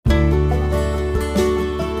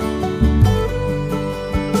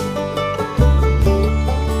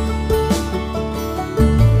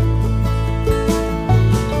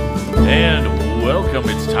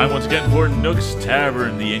welcome. It's time once again for Nook's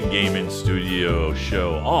Tavern, the in-game in-studio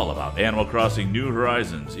show all about Animal Crossing New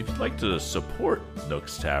Horizons. If you'd like to support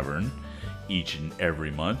Nook's Tavern each and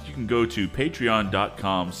every month, you can go to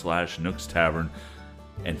patreon.com/Nook's Tavern,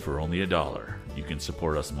 and for only $1, you can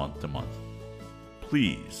support us month to month.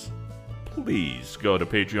 Please go to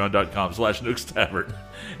patreon.com/Nook's Tavern,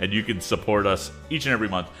 and you can support us each and every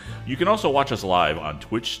month. You can also watch us live on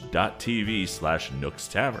twitch.tv/Nook's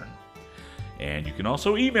Tavern. And you can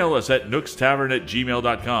also email us at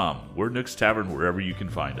nookstavern@gmail.com. We're Nook's Tavern wherever you can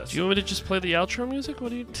find us. Do you want me to just play the outro music?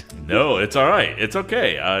 What do you... No, it's all right. It's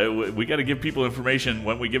okay. We got to give people information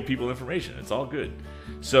when we give people information. It's all good.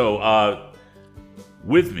 So,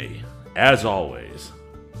 with me, as always,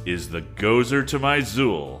 is the Gozer to my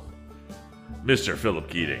Zool, Mr. Philip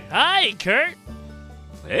Keating. Hi, Kurt.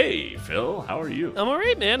 Hey, Phil. How are you? I'm all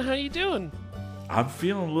right, man. How you doing? I'm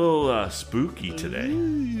feeling a little spooky today.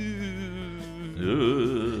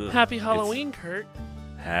 Ooh. Happy Halloween, Kurt.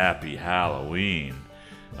 Happy Halloween.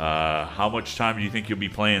 How much time do you think you'll be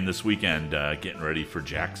playing this weekend getting ready for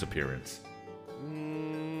Jack's appearance?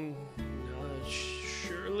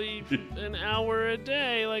 Surely an hour a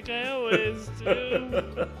day like I always do.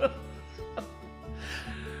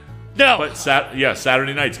 No. But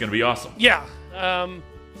Saturday night's going to be awesome. Yeah.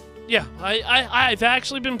 I've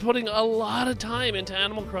actually been putting a lot of time into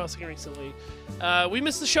Animal Crossing recently. We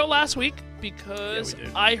missed the show last week because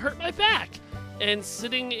I hurt my back, and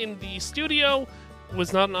sitting in the studio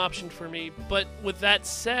was not an option for me. But with that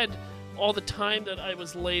said, all the time that I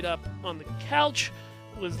was laid up on the couch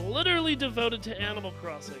was literally devoted to Animal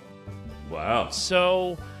Crossing. Wow.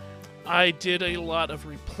 So I did a lot of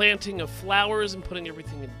replanting of flowers and putting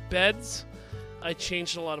everything in beds. I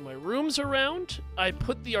changed a lot of my rooms around. I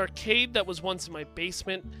put the arcade that was once in my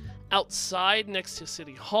basement outside next to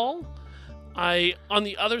City Hall. On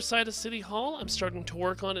the other side of City Hall, I'm starting to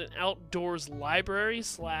work on an outdoors library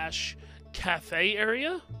 / cafe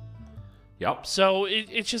area. Yep. So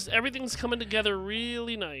it's just everything's coming together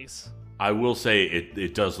really nice. I will say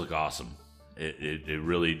it does look awesome. It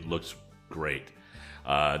really looks great.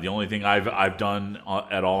 The only thing I've done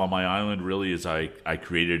at all on my island really is I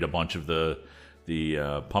created a bunch of the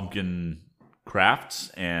pumpkin crafts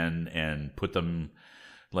and put them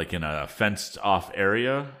like in a fenced off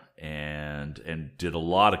area and did a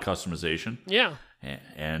lot of customization. Yeah.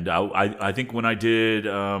 And I think when I did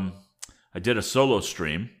a solo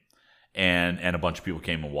stream and a bunch of people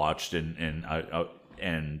came and watched and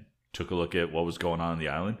took a look at what was going on the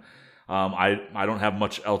island. I don't have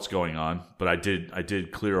much else going on, but I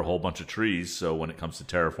did clear a whole bunch of trees, so when it comes to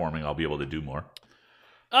terraforming, I'll be able to do more.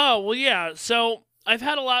 Oh, well, yeah. So I've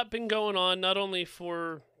had a lot been going on, not only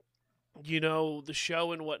for, the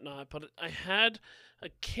show and whatnot, but I had a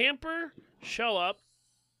camper show up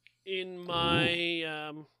in my,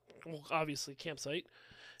 obviously, campsite,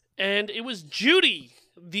 and it was Judy,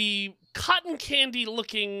 the cotton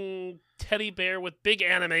candy-looking teddy bear with big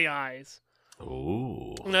anime eyes.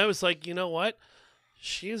 Ooh. And I was like, you know what?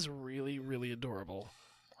 She is really, really adorable.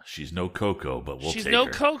 She's no Coco, but we'll take her. She's no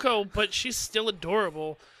Coco, but she's still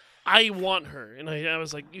adorable. I want her. And I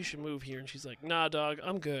was like, you should move here. And she's like, nah, dog,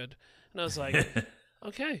 I'm good. And I was like,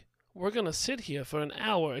 okay, we're going to sit here for an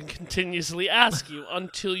hour and continuously ask you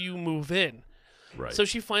until you move in. Right. So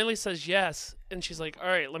she finally says yes. And she's like, all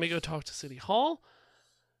right, let me go talk to City Hall.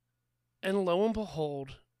 And lo and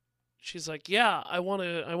behold, she's like, yeah, I want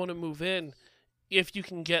to move in if you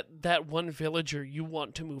can get that one villager you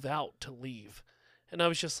want to move out to leave. And I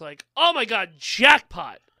was just like, oh my god,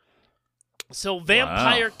 jackpot. So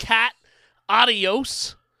Vampire Cat,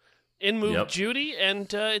 adios. In moved Judy,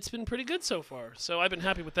 and it's been pretty good so far. So I've been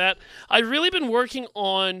happy with that. I've really been working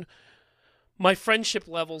on my friendship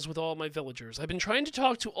levels with all my villagers. I've been trying to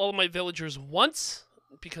talk to all of my villagers once,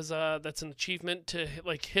 because that's an achievement to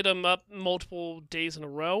hit them up multiple days in a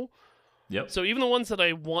row. Yep. So even the ones that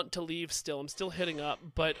I want to leave still, I'm still hitting up,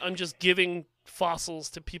 but I'm just giving fossils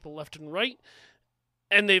to people left and right.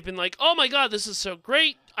 And they've been like, oh my god, this is so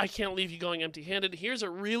great. I can't leave you going empty-handed. Here's a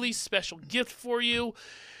really special gift for you.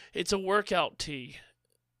 It's a workout tee.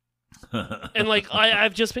 And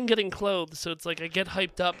I've just been getting clothes, so it's like I get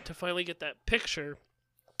hyped up to finally get that picture.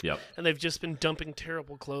 Yep. And they've just been dumping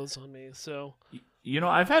terrible clothes on me. So,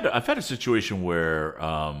 I've had a situation where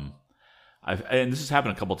and this has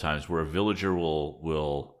happened a couple times where a villager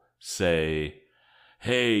will say,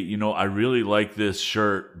 "Hey, I really like this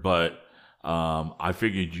shirt, but I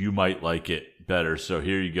figured you might like it better, so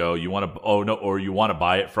here you go. You want to? Oh no, or you want to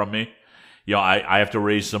buy it from me? I have to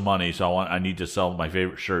raise some money, so I need to sell my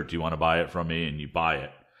favorite shirt. Do you want to buy it from me?" And you buy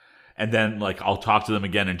it, and then I'll talk to them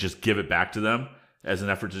again and just give it back to them as an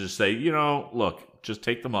effort to just say, look, just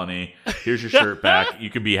take the money. Here's your shirt back. You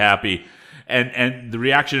can be happy. And the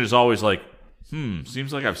reaction is always like,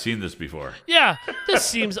 seems like I've seen this before. Yeah, this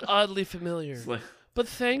seems oddly familiar. Like, but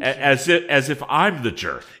thank you. As if I'm the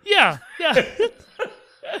jerk. Yeah.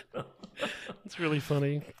 It's really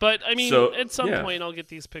funny. But, I mean, at some point I'll get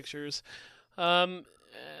these pictures. And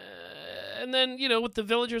then, with the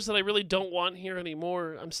villagers that I really don't want here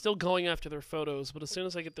anymore, I'm still going after their photos. But as soon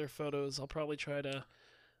as I get their photos, I'll probably try to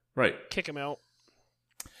kick them out.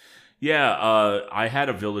 Yeah, I had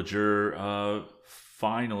a villager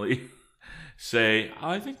finally say,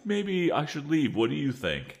 I think maybe I should leave. What do you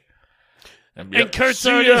think? And Kurt's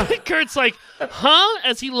like, huh?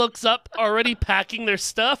 As he looks up, already packing their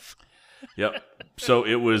stuff. Yep. So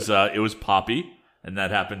it was Poppy, and that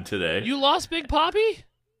happened today. You lost Big Poppy?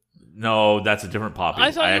 No, that's a different Poppy.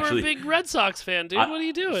 I thought you were a big Red Sox fan, dude. What are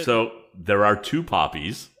you doing? So there are two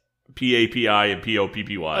Poppies, P-A-P-I and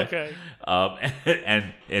P-O-P-P-Y. Okay.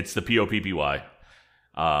 And it's the P-O-P-P-Y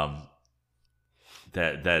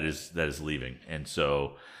that is leaving. And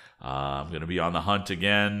so I'm going to be on the hunt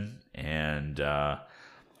again. And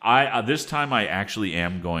this time I actually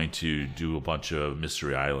am going to do a bunch of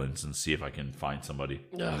mystery islands and see if I can find somebody.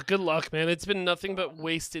 Good luck, man. It's been nothing but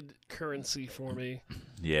wasted currency for me.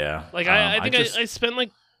 Yeah. Like I think I spent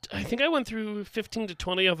I think I went through 15 to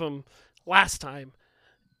 20 of them last time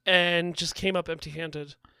and just came up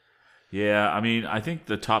empty-handed. Yeah, I mean, I think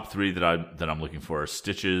the top three that I'm looking for are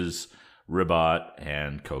Stitches, Ribot,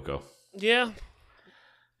 and Coco. Yeah.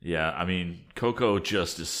 Yeah, I mean, Coco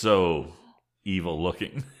just is so evil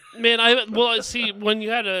looking. Man, see, when you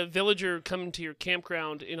had a villager come to your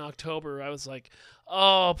campground in October, I was like,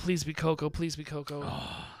 oh, please be Coco, please be Coco.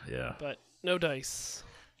 Oh, yeah. But no dice.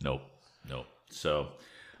 Nope. So,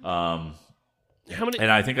 how many? And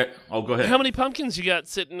I think go ahead. How many pumpkins you got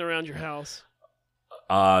sitting around your house?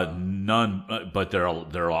 None, but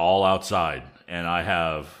they're all outside, and I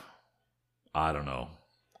have, I don't know,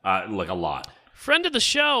 like a lot. Friend of the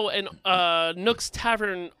show and Nook's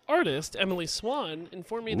Tavern artist, Emily Swan,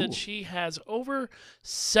 informed me that she has over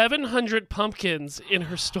 700 pumpkins in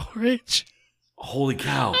her storage. Holy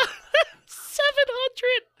cow. 700!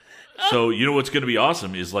 So, you know what's going to be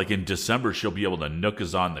awesome is, like, in December, she'll be able to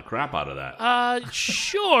Nookazon the crap out of that.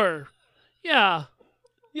 Sure. Yeah.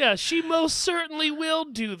 Yeah, she most certainly will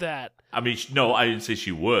do that. I mean, no, I didn't say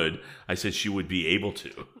she would. I said she would be able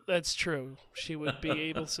to. That's true. She would be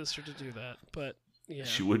able, sister, to do that. But yeah,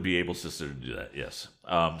 she would be able, sister, to do that. Yes.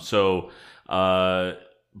 So I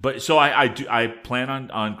plan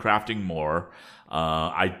on crafting more.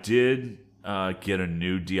 I did get a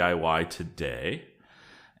new DIY today,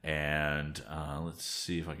 and let's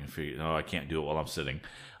see if I can figure. No, I can't do it while I'm sitting.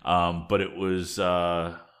 But it was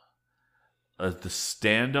the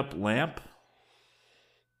stand-up lamp.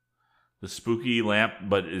 The spooky lamp,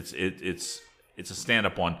 but it's a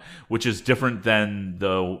stand-up one, which is different than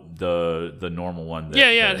the normal one.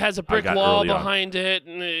 It has a brick wall behind it,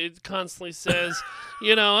 and it constantly says,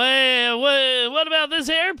 hey, what about this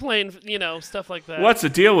airplane? Stuff like that. What's the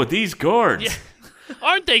deal with these gourds? Yeah.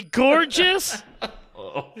 Aren't they gorgeous?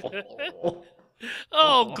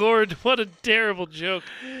 Oh, Gord, what a terrible joke.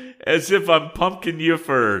 As if I'm pumpkin you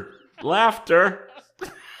for laughter.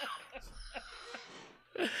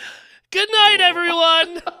 Good night,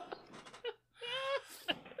 everyone.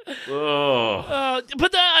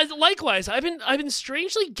 But likewise, I've been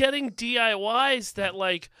strangely getting DIYs that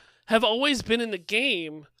have always been in the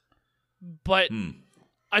game, but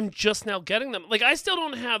I'm just now getting them. Like, I still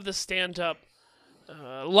don't have the stand-up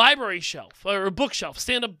library shelf or bookshelf,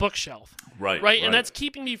 stand-up bookshelf. Right. And that's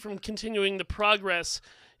keeping me from continuing the progress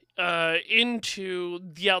into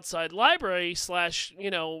the outside library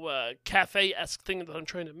 / cafe-esque thing that I'm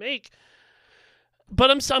trying to make.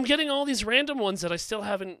 But I'm getting all these random ones that I still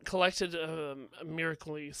haven't collected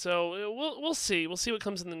miraculously. So we'll see. We'll see what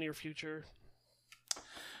comes in the near future.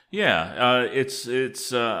 Yeah,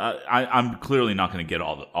 I'm clearly not going to get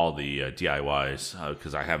all the DIYs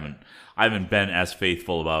because I haven't been as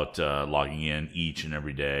faithful about logging in each and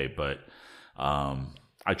every day. But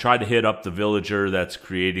I tried to hit up the villager that's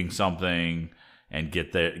creating something and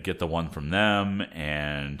get the one from them,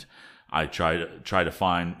 and I try to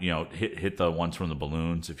find hit the ones from the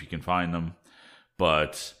balloons if you can find them.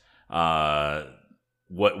 But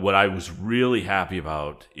what I was really happy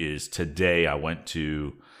about is today I went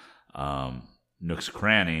to Nook's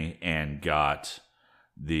Cranny and got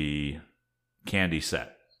the candy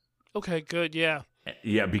set. Okay, good, yeah.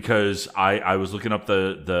 Yeah, because I was looking up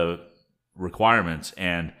the requirements,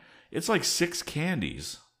 and it's like 6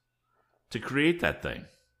 candies to create that thing.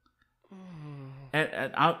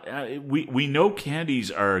 we know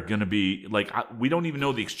candies are going to be like we don't even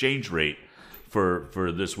know the exchange rate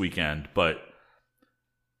for this weekend, but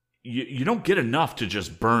you don't get enough to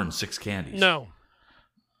just burn 6 candies. No.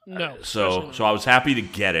 So I was happy to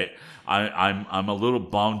get it. I'm a little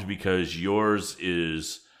bummed because yours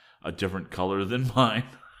is a different color than mine,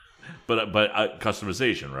 but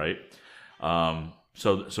customization, right?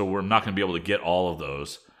 So we're not going to be able to get all of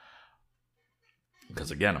those because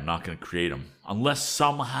again, I'm not going to create them unless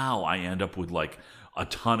somehow I end up with like a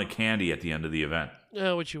ton of candy at the end of the event.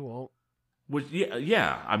 No, which you won't. Which,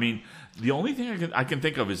 yeah. I mean, the only thing I can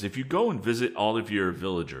think of is if you go and visit all of your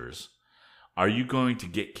villagers, are you going to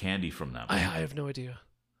get candy from them? I have no idea.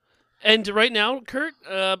 And right now, Kurt,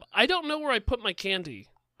 I don't know where I put my candy.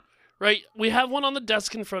 Right? We have one on the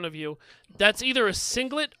desk in front of you. That's either a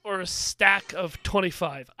singlet or a stack of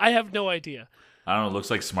 25. I have no idea. I don't know. It looks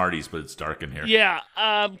like Smarties, but it's dark in here. Yeah,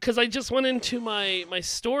 because I just went into my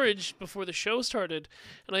storage before the show started,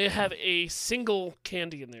 and I have a single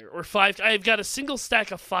candy in there, or 5. I've got a single stack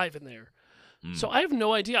of 5 in there. So I have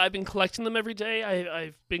no idea. I've been collecting them every day.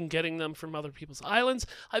 I've been getting them from other people's islands.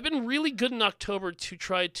 I've been really good in October to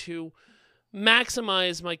try to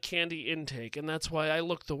maximize my candy intake, and that's why I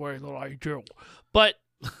look the way that I do. But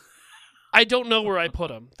I don't know where I put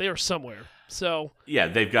them. They are somewhere. So yeah,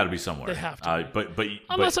 they've got to be somewhere. They have to. But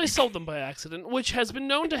unless I sold them by accident, which has been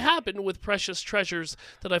known to happen with precious treasures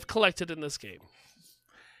that I've collected in this game.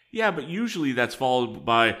 Yeah, but usually that's followed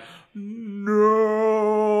by no,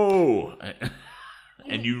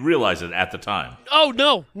 and you realize it at the time. Oh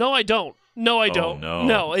no, I don't. No, I don't.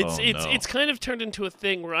 No, it's kind of turned into a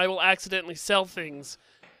thing where I will accidentally sell things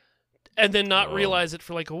and then not realize it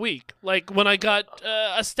for like a week. Like when I got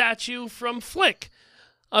a statue from Flick.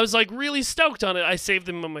 I was like really stoked on it. I saved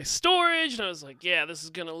them in my storage, and I was like, "Yeah, this is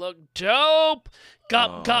gonna look dope."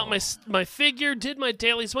 Got my figure, did my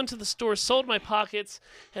dailies, went to the store, sold my pockets,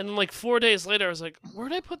 and then like 4 days later, I was like,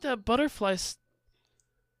 "Where'd I put that butterfly?"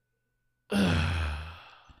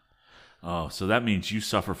 Oh, so that means you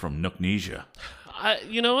suffer from nooknesia.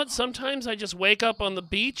 You know what? Sometimes I just wake up on the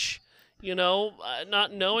beach,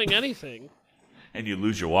 not knowing anything. And you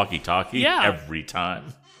lose your walkie-talkie every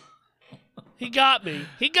time. He got me.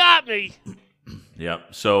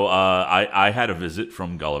 Yep. So I had a visit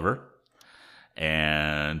from Gulliver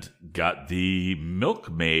and got the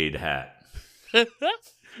milkmaid hat.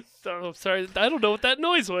 Oh, sorry. I don't know what that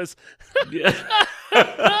noise was. Yeah.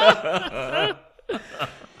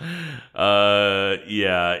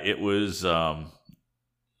 Yeah, it was,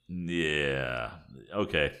 yeah.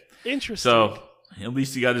 Okay. Interesting. So at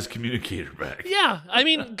least he got his communicator back. Yeah, I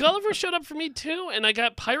mean, Gulliver showed up for me too, and I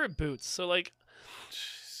got pirate boots. So like,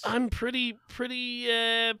 I'm pretty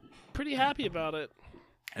happy about it.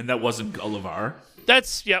 And that wasn't Gulliver.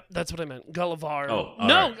 That's what I meant. Gulliver. Oh,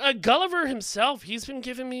 no, right. Gulliver himself. He's been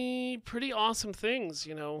giving me pretty awesome things.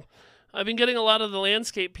 I've been getting a lot of the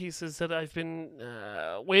landscape pieces that I've been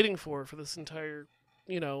waiting for this entire,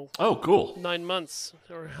 Oh, cool. 9 months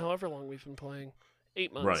or however long we've been playing.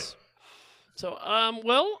 8 months. Right. So,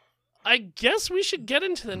 well, I guess we should get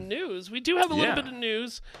into the news. We do have a little bit of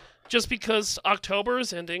news just because October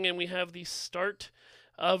is ending and we have the start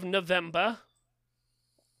of November.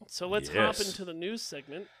 So let's hop into the news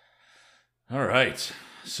segment. All right.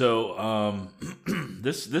 So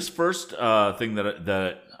this first thing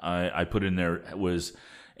that I put in there was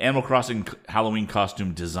Animal Crossing Halloween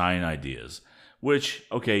costume design ideas. Which,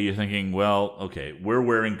 okay, you're thinking, well, okay, we're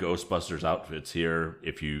wearing Ghostbusters outfits here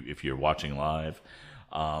if you're watching live,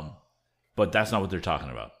 but that's not what they're talking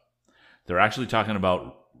about. They're actually talking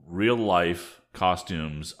about real life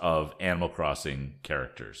costumes of Animal Crossing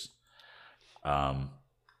characters, and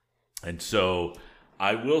so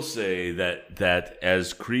I will say that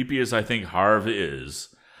as creepy as I think Harv is,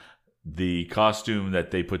 the costume that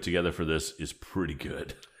they put together for this is pretty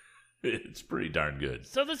good. It's pretty darn good.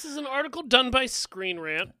 So this is an article done by Screen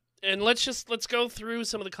Rant, and let's go through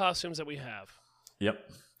some of the costumes that we have. Yep.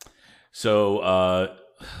 So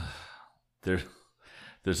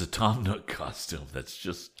there's a Tom Nook costume that's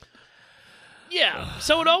just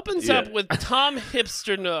So it opens up with Tom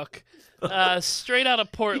Hipster Nook, straight out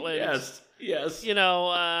of Portland. Yes.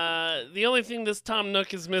 The only thing this Tom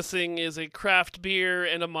Nook is missing is a craft beer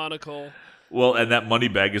and a monocle. Well, and that money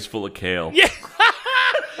bag is full of kale. Yeah.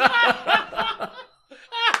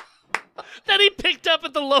 That he picked up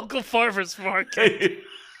at the local farmer's market.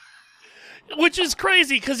 Which is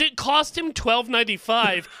crazy because it cost him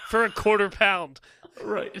 $12.95 for a quarter pound.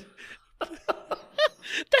 Right.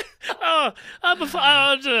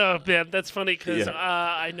 Man, that's funny because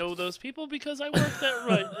I know those people because I work there.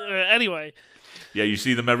 Right. Anyway, Yeah, you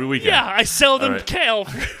see them every weekend. Yeah, I sell them right. kale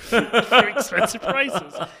for expensive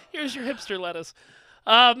prices. Here's your hipster lettuce.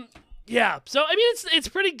 Yeah, so I mean it's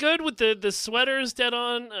pretty good with the sweaters dead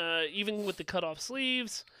on, even with the cut off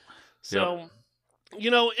sleeves. So,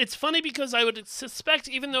 it's funny because I would suspect,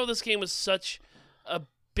 even though this game was such a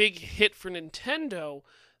big hit for Nintendo,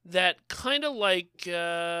 that kind of like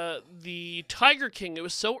the Tiger King, it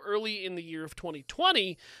was so early in the year of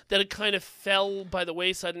 2020 that it kind of fell by the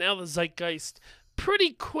wayside. Now the zeitgeist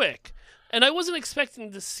pretty quick. And I wasn't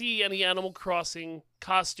expecting to see any Animal Crossing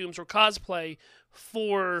costumes or cosplay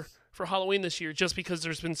for Halloween this year, just because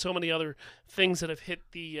there's been so many other things that have hit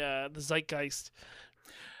the zeitgeist.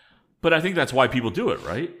 But I think that's why people do it,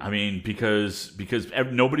 right? I mean, because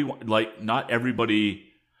nobody, like, not everybody.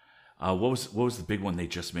 What was the big one they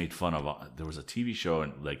just made fun of? There was a TV show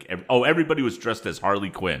and like everybody was dressed as Harley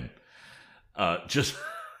Quinn. Just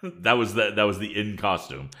that was the in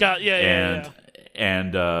costume. Yeah.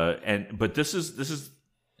 But this is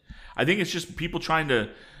I think it's just people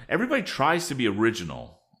everybody tries to be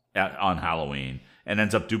original on Halloween and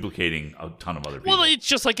ends up duplicating a ton of other people. Well, it's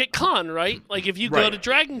just like at con, right? Like if you go to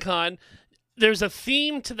Dragon Con, there's a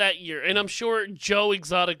theme to that year, and I'm sure Joe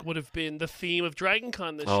Exotic would have been the theme of Dragon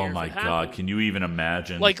Con this year. Oh my God, can you even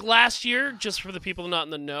imagine? Like last year, just for the people not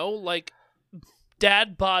in the know, like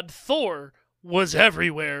Dad Bod Thor was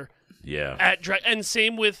everywhere. Yeah. And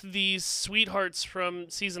same with these sweethearts from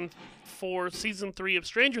season 3 of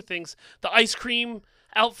Stranger Things, the ice cream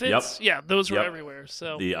outfits. Yep. Yeah, those were everywhere.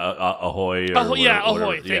 So the Ahoy.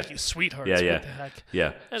 Ahoy. Thank you, sweethearts. Yeah. What the heck?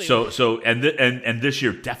 Yeah. Anyway. So and this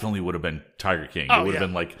year definitely would have been Tiger King. It would have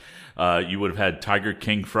been like you would have had Tiger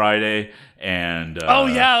King Friday and.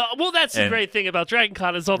 Well, that's the great thing about Dragon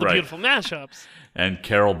Con is all the beautiful mashups. And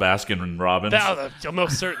Carol Baskin Robbins.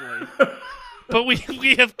 Most certainly. But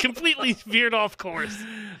we have completely veered off course.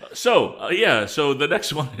 So so the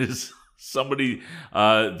next one is somebody,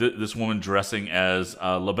 this woman dressing as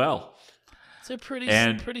LaBelle. It's a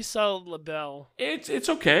pretty solid LaBelle. It's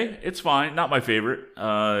okay. It's fine. Not my favorite,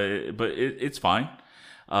 but it's fine.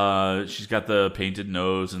 She's got the painted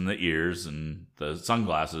nose and the ears and the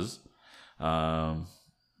sunglasses.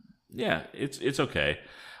 It's okay.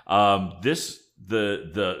 The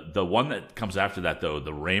one that comes after that though,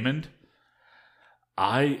 the Raymond.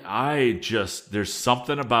 I just there's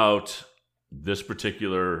something about this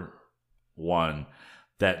particular one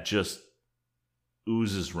that just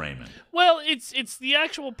oozes Raymond. Well, it's the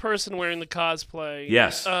actual person wearing the cosplay.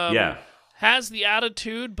 Yes, has the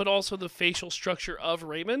attitude, but also the facial structure of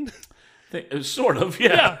Raymond. Sort of,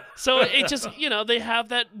 yeah. So it just they have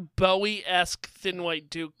that Bowie-esque Thin White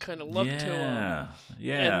Duke kind of look to them.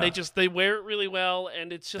 Yeah. And they wear it really well,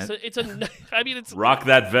 and it's just it's rock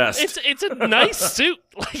that vest. It's a nice suit.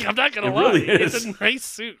 Like I'm not gonna lie, really is. It's a nice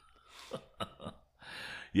suit.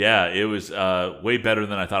 Yeah, it was way better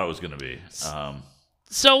than I thought it was going to be.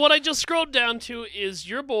 So what I just scrolled down to is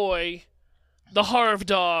your boy, the Harv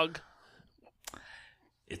dog.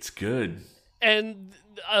 It's good. And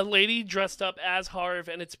a lady dressed up as Harv,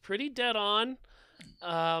 and it's pretty dead on.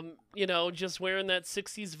 Just wearing that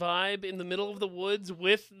 60s vibe in the middle of the woods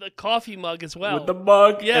with the coffee mug as well. With the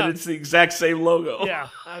mug, and it's the exact same logo. Yeah.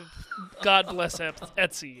 God bless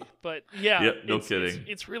Etsy. But yeah, no kidding.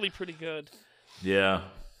 It's really pretty good. Yeah.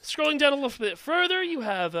 Scrolling down a little bit further, you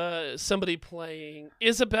have somebody playing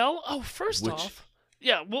Isabelle. Oh, first off,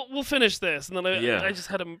 we'll finish this, and then I just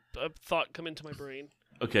had a thought come into my brain.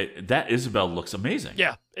 Okay, that Isabelle looks amazing.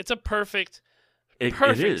 Yeah, it's a perfect it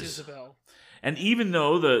is. Isabelle. And even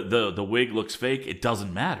though the wig looks fake, it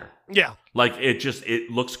doesn't matter. Yeah. Like,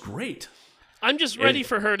 it looks great. I'm just ready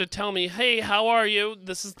for her to tell me, hey, how are you?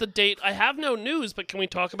 This is the date. I have no news, but can we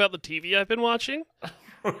talk about the TV I've been watching?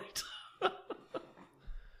 Right.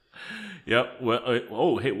 Yep.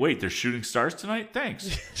 Well, hey, wait, they're shooting stars tonight?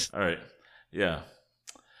 Thanks. All right. Yeah.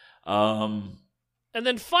 And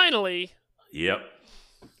then finally... Yep.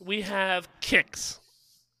 We have Kicks.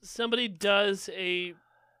 Somebody does a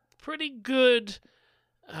pretty good,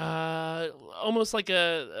 almost like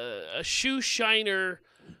a shoe shiner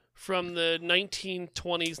from the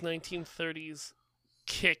 1920s, 1930s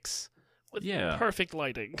Kicks with perfect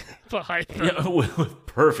lighting behind them. Yeah, with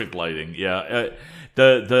perfect lighting. Yeah.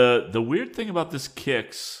 The weird thing about this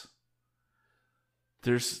Kicks,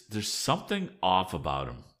 there's something off about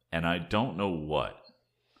him, and I don't know what.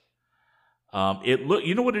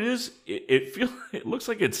 You know what it is? It looks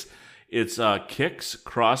like it's Kicks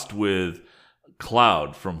crossed with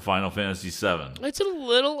Cloud from Final Fantasy VII. It's a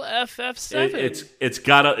little FF7. It's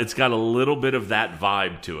got a little bit of that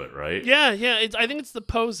vibe to it, right? Yeah. I think it's the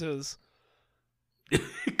poses.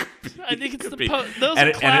 I think it's Could the be. those and,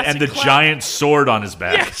 are classic and the clown- giant sword on his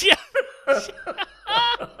back. Yeah.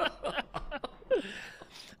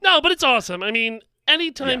 No, but it's awesome. I mean,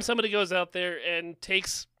 anytime somebody goes out there and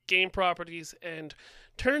takes game properties and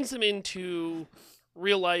turns them into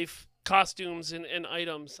real life costumes and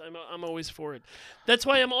items, I'm always for it. That's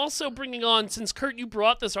why I'm also bringing on, since Kurt, you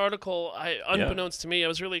brought this article, unbeknownst to me, I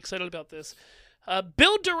was really excited about this.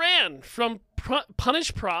 Bill Duran from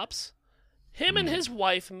Punish Props, him and his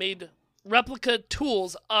wife made replica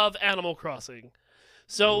tools of Animal Crossing.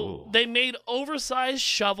 So they made oversized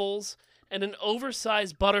shovels and an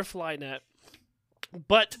oversized butterfly net.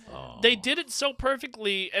 But they did it so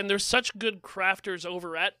perfectly, and they're such good crafters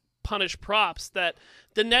over at Punish Props that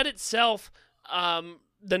the net itself,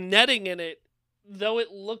 the netting in it, though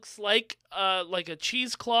it looks like a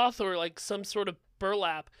cheesecloth or like some sort of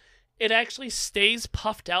burlap, it actually stays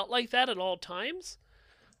puffed out like that at all times.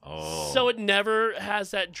 So it never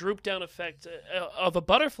has that droop down effect of a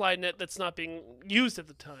butterfly net that's not being used at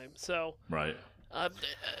the time. So Right.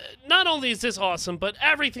 Not only is this awesome, but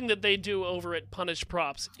everything that they do over at Punish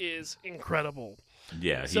Props is incredible.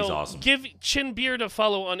 Yeah, he's So awesome. give Chin Beard a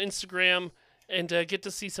follow on Instagram and get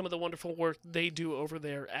to see some of the wonderful work they do over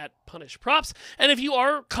there at Punish Props. And if you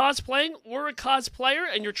are cosplaying or a cosplayer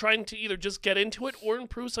and you're trying to either just get into it or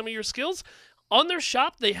improve some of your skills, on their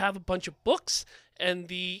shop they have a bunch of books, and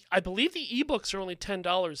I believe the ebooks are only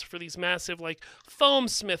 $10 for these massive like foam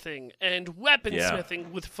smithing and weapon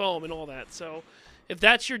smithing with foam and all that. So if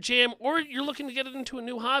that's your jam, or you're looking to get it into a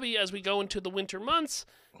new hobby as we go into the winter months,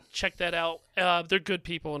 check that out. They're good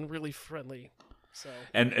people and really friendly. So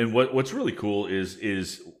And what's really cool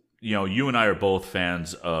is you and I are both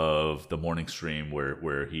fans of the morning stream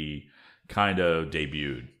where he kind of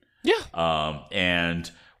debuted. yeah,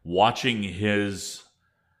 And watching his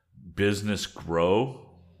business grow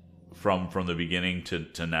from the beginning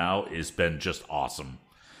to now has been just awesome,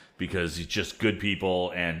 because he's just good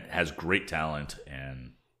people and has great talent,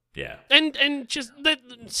 and and just that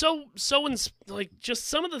like just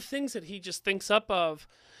some of the things that he just thinks up of,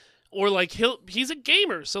 or like he's a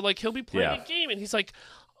gamer, so like he'll be playing a game and he's like,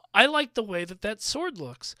 I like the way that sword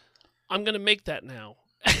looks, I'm gonna make that now.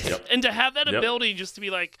 And to have that ability just to be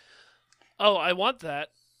like, oh, I want that,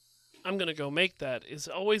 I'm going to go make that, is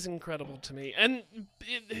always incredible to me. And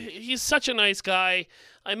he's such a nice guy.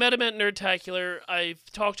 I met him at Nerdtacular. I've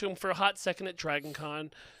talked to him for a hot second at Dragon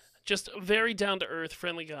Con. Just a very down-to-earth,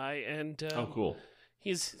 friendly guy. And cool.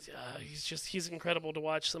 He's incredible to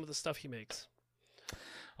watch some of the stuff he makes.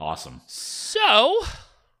 Awesome. So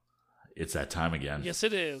It's that time again. yes,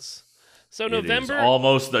 it is. So It November, is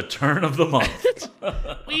almost the turn of the month.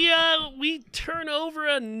 we turn over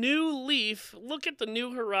a new leaf. Look at the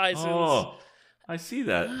new horizons. Oh, I see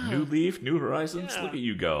that. New leaf, new horizons. Yeah. Look at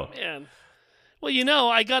you go. Man. Well,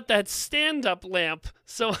 I got that stand-up lamp,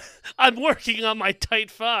 so I'm working on my Tight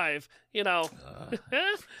 5,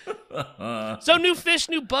 So new fish,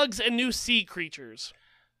 new bugs, and new sea creatures.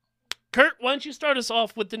 Kurt, why don't you start us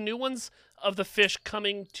off with the new ones of the fish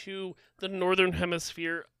coming to the Northern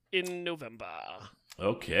Hemisphere in November?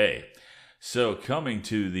 Okay. So coming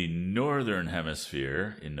to the Northern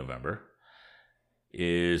Hemisphere in November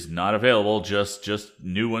is not available, just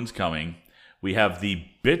new ones coming. We have the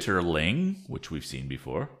Bitterling, which we've seen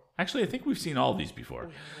before. Actually, I think we've seen all these before.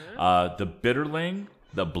 The Bitterling,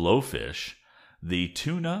 the Blowfish, the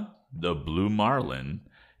Tuna, the Blue Marlin,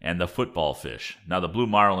 and the Football Fish. Now, the Blue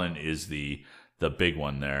Marlin is the big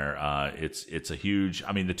one there. It's a huge...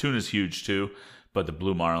 I mean, the Tuna's huge too, but the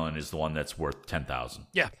Blue Marlin is the one that's worth $10,000.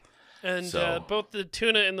 Yeah. And So- both the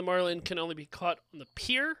tuna and the marlin can only be caught on the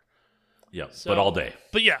pier. Yeah, So- but all day.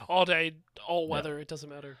 But yeah, all day, all weather, it doesn't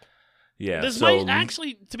matter. Yeah. This so might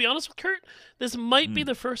actually, to be honest with Kurt, this might be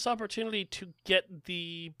the first opportunity to get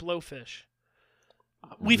the blowfish.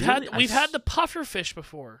 We've Really? had the puffer fish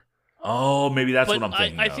before, Oh, maybe that's but what I'm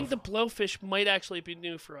thinking I of. think the blowfish might actually be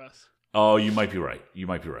new for us. Oh, you might be right.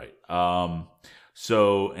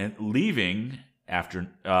 So, and leaving after,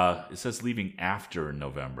 it says leaving after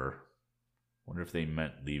November. Wonder if they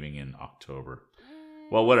meant leaving in October.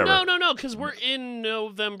 Well, whatever. No, because we're in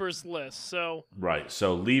November's list. So Right.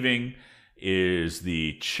 So leaving is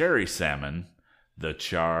the cherry salmon, the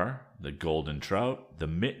char, the golden trout, the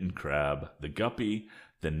mitten crab, the guppy,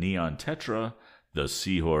 the neon tetra, the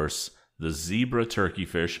seahorse, the zebra turkey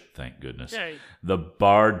fish, thank goodness, Yay. the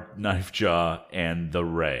barred knife jaw, and the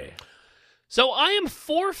ray. So I am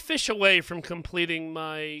 4 fish away from completing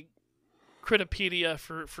my Critopedia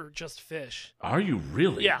for just fish. Are you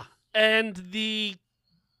really? Yeah, and the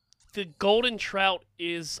golden trout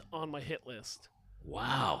is on my hit list.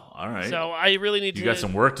 Wow. All right. So I really need to. You got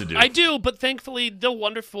some work to do. I do, but thankfully, the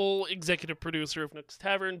wonderful executive producer of Nook's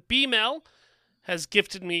Tavern, B Mel, has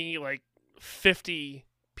gifted me like 50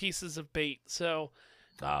 pieces of bait. So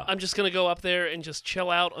I'm just gonna go up there and just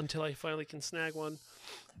chill out until I finally can snag one.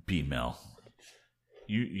 B Mel.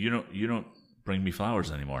 You don't bring me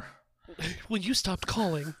flowers anymore. Well, you stopped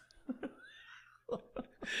calling.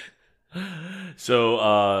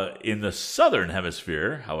 So in the southern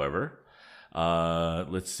hemisphere, however,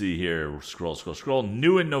 let's see here. Scroll.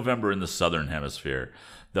 New in November in the southern hemisphere: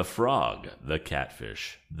 the frog, the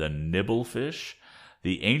catfish, the nibblefish,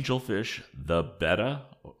 the angelfish, the betta.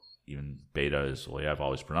 Even beta is the way I've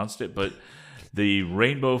always pronounced it, but the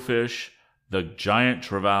rainbow fish, the giant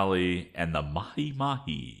trevally, and the mahi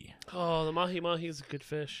mahi. Oh, the mahi mahi is a good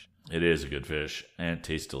fish. It is a good fish and it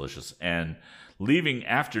tastes delicious. And leaving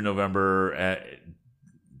after November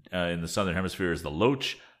in the southern hemisphere is the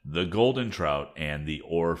loach, the golden trout, and the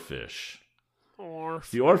oarfish.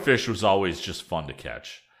 The oarfish was always just fun to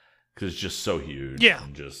catch because it's just so huge.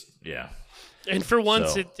 Yeah. And for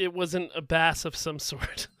once, it wasn't a bass of some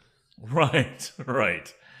sort. Right.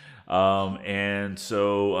 And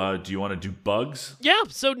so do you want to do bugs? Yeah,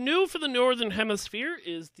 so new for the northern hemisphere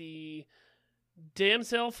is the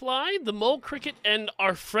damselfly, the mole cricket, and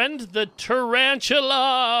our friend the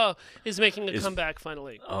tarantula is making a comeback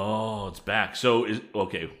finally. Oh, it's back. So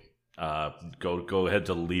okay. Go ahead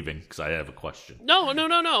to leaving because I have a question. No.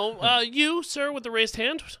 You, sir, with the raised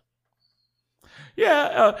hand.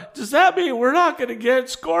 Yeah. Does that mean we're not going to get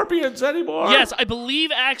scorpions anymore? Yes, I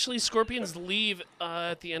believe actually scorpions leave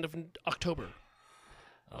at the end of October.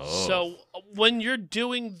 Oh. So when you're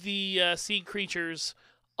doing the sea creatures,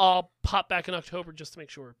 I'll pop back in October just to make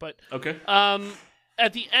sure. But okay.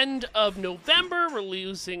 At the end of November, we're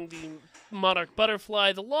losing the monarch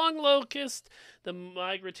butterfly, the long locust, the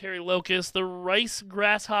migratory locust, the rice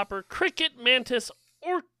grasshopper, cricket mantis,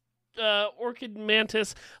 orchid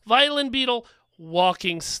mantis, violin beetle,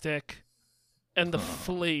 walking stick, and the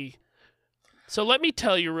flea. So let me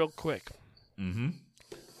tell you real quick. Mm-hmm.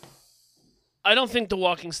 I don't think the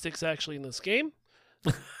walking stick's actually in this game.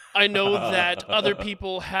 I know that other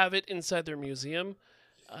people have it inside their museum.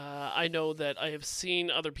 I know that I have seen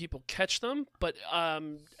other people catch them, but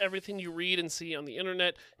everything you read and see on the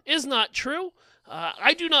internet is not true.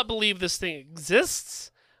 I do not believe this thing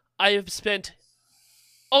exists. I have spent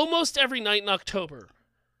almost every night in October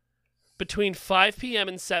between 5 p.m.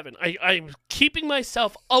 and 7. I'm keeping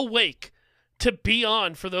myself awake to be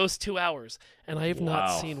on for those 2 hours, and I have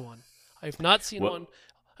not seen one. I have not seen one.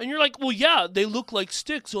 And you're like, well, yeah, they look like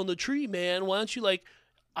sticks on the tree, man. Why don't you like...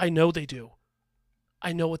 I know they do.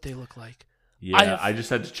 I know what they look like. Yeah, I just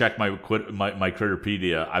had to check my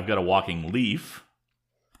Critterpedia. I've got a walking leaf.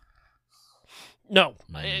 No.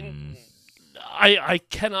 I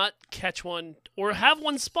cannot catch one or have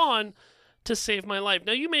one spawn to save my life.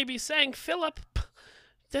 Now, you may be saying, Philip,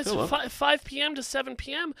 that's 5 p.m. to 7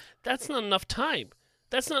 p.m. That's not enough time.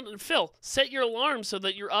 That's not... Phil, set your alarm so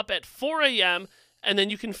that you're up at 4 a.m., and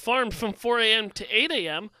then you can farm from 4 a.m. to 8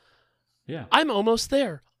 a.m. Yeah. I'm almost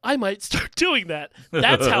there. I might start doing that.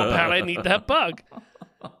 That's how bad I need that bug.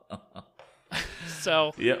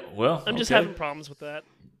 So, yeah, well, I'm just having problems with that.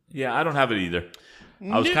 Yeah, I don't have it either.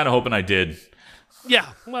 I was kind of hoping I did. Yeah,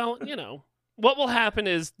 well, you know. What will happen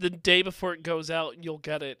is the day before it goes out, you'll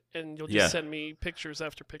get it, and you'll just send me pictures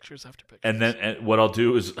after pictures after pictures. And then what I'll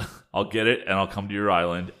do is I'll get it, and I'll come to your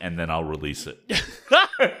island, and then I'll release it.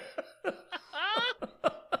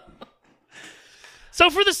 So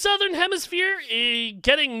for the Southern Hemisphere,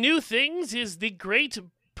 getting new things is the Great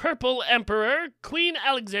Purple Emperor, Queen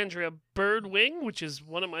Alexandria Birdwing, which is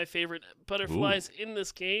one of my favorite butterflies in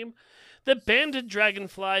this game, the Banded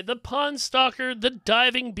Dragonfly, the Pond Stalker, the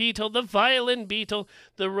Diving Beetle, the Violin Beetle,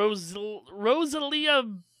 the Rosalia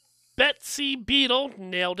Betsy Beetle,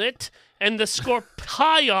 nailed it, and the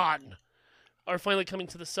Scorpion are finally coming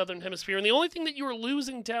to the Southern Hemisphere. And the only thing that you are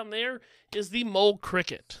losing down there is the Mole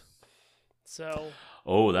Cricket. So,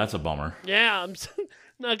 that's a bummer. Yeah, I'm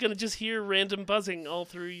not gonna just hear random buzzing all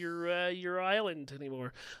through your island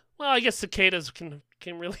anymore. Well, I guess cicadas can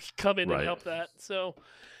really come in and help that. So,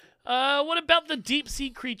 what about the deep sea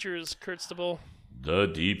creatures, Kurtstable? The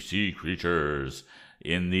deep sea creatures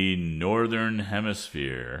in the northern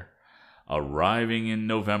hemisphere, arriving in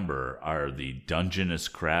November, are the Dungeness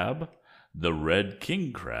crab, the red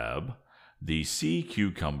king crab, the sea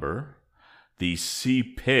cucumber, the sea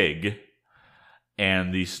pig,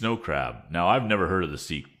 and the snow crab. Now, I've never heard of the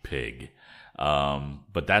sea pig,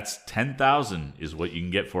 but that's 10,000 is what you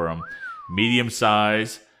can get for him. Medium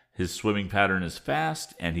size, his swimming pattern is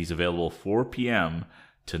fast, and he's available 4 p.m.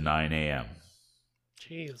 to 9 a.m.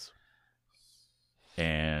 Jeez.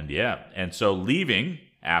 And so leaving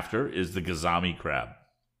after is the Gazami crab.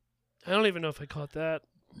 I don't even know if I caught that.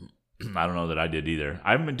 I don't know that I did either.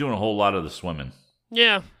 I haven't been doing a whole lot of the swimming.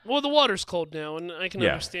 Yeah. Well, the water's cold now, and I can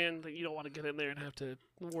Yeah. understand that you don't want to get in there and have to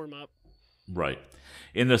warm up. Right.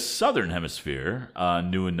 In the southern hemisphere,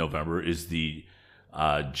 new in November is the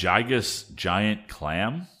Gigas giant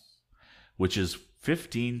clam, which is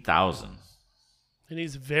 15,000. And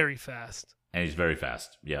he's very fast. And he's very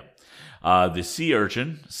fast. Yep. The sea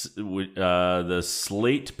urchin, the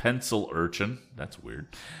slate pencil urchin. That's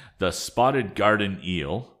weird. The spotted garden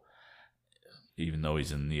eel, even though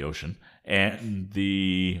he's in the ocean, and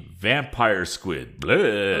the vampire squid.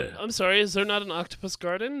 Bleh. I'm sorry, is there not an octopus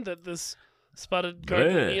garden that this spotted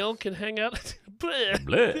garden Bleh. eel can hang out? Bleh.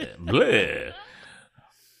 Bleh. Bleh.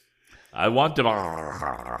 I want to.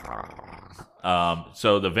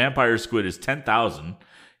 So the vampire squid is 10,000.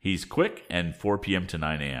 He's quick and 4 p.m. to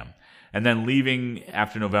 9 a.m. And then leaving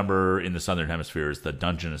after November in the southern hemisphere is the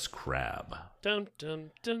Dungeness crab. Dun,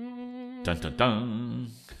 dun, dun. Dun dun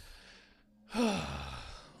dun.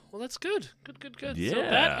 Well, that's good. Good. Yeah. So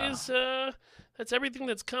that is, that's everything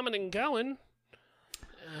that's coming and going.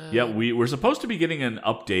 Yeah, we're supposed to be getting an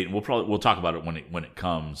update. We'll talk about it when it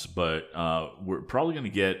comes, but we're probably going to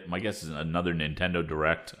get, my guess is another Nintendo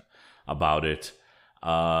Direct about it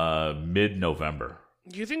mid-November.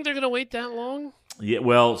 Do you think they're going to wait that long? Yeah,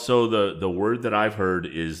 well, so the word that I've heard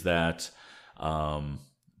is that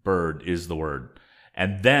bird is the word.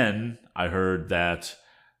 And then I heard that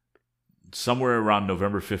somewhere around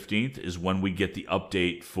November 15th is when we get the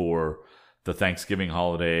update for the Thanksgiving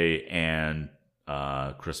holiday and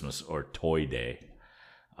Christmas or Toy Day.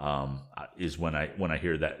 Is when I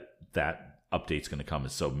hear that update's going to come.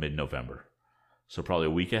 So mid-November. So probably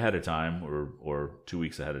a week ahead of time or 2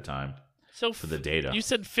 weeks ahead of time. So for the data. You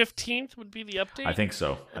said 15th would be the update? I think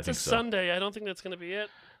so. That's a Sunday. I don't think that's going to be it.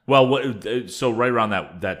 Well, so right around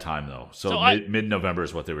that time, though. So mid-November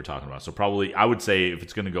is what they were talking about. So probably, I would say if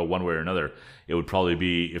it's going to go one way or another, it would probably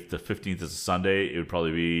be, if the 15th is a Sunday, it would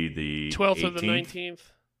probably be the 12th 18th. or the 19th.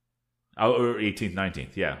 Oh, or 18th,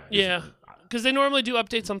 19th, yeah. Yeah, because they normally do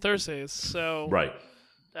updates on Thursdays. So right.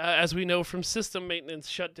 As we know from system maintenance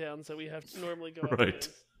shutdowns that we have to normally go right.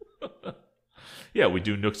 Yeah, we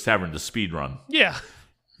do Nook's Tavern, the speed run. Yeah.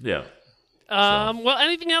 Yeah. Well,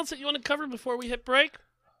 anything else that you want to cover before we hit break?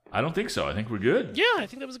 I don't think so. I think we're good. Yeah, I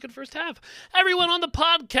think that was a good first half. Everyone on the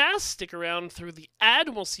podcast, stick around through the ad,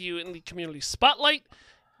 and we'll see you in the community spotlight.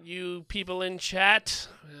 You people in chat,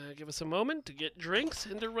 give us a moment to get drinks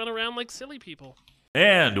and to run around like silly people.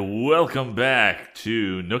 And welcome back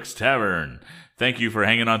to Nook's Tavern. Thank you for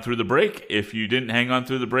hanging on through the break. If you didn't hang on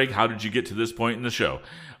through the break, how did you get to this point in the show?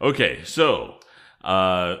 Okay, so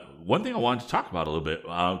one thing I wanted to talk about a little bit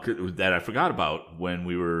that I forgot about when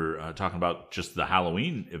we were talking about just the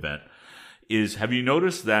Halloween event is, have you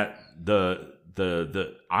noticed that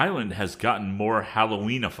the island has gotten more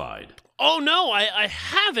Halloweenified? Oh, no, I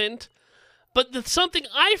haven't. But that's something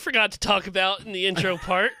I forgot to talk about in the intro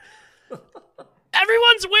part.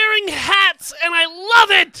 Everyone's wearing hats, and I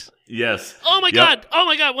love it. Yes. Oh my god.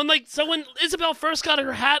 When Isabel first got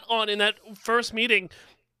her hat on in that first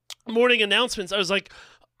morning announcements, I was like,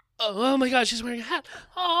 oh my god, she's wearing a hat.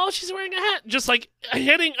 Oh, she's wearing a hat. Just like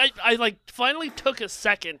I like finally took a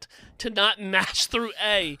second to not mash through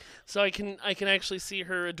A so I can actually see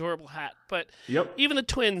her adorable hat. But even the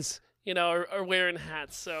twins, are wearing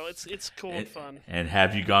hats, so it's cool and fun. And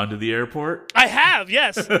have you gone to the airport? I have,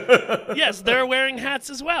 yes. Yes, they're wearing hats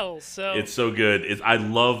as well. So it's so good. I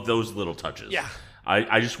love those little touches. Yeah.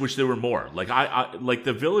 I just wish there were more. Like I like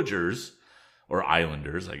the villagers or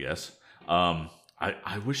islanders, I guess.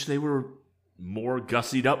 I wish they were more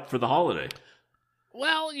gussied up for the holiday.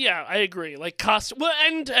 Well, yeah, I agree. Like costume,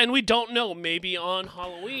 and we don't know. Maybe on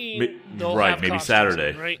Halloween, they'll have maybe costumes,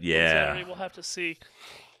 Saturday, right? Yeah, Saturday, we'll have to see.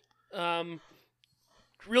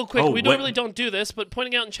 Real quick, we normally don't do this, but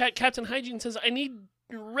pointing out in chat, Captain Hygiene says I need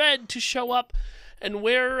Red to show up and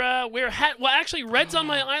wear a hat. Well, actually, Red's on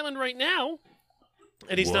my island right now,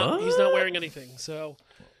 and he's not wearing anything. So.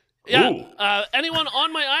 Yeah. Anyone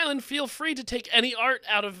on my island, feel free to take any art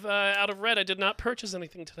out of Red. I did not purchase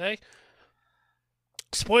anything today.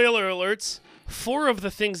 Spoiler alerts: 4 of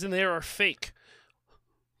the things in there are fake.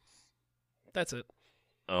 That's it.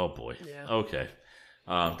 Oh boy. Yeah. Okay.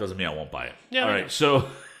 Doesn't mean I won't buy it. Yeah. All right. So.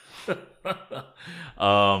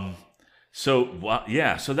 So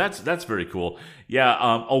that's very cool.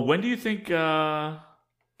 Yeah. When do you think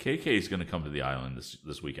KK is going to come to the island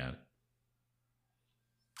this weekend?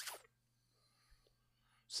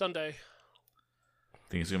 Sunday.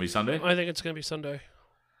 Think it's going to be Sunday? I think it's going to be Sunday.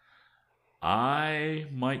 I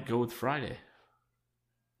might go with Friday.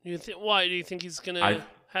 Why do you think he's gonna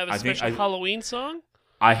have a I think special Halloween song?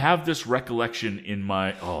 I have this recollection in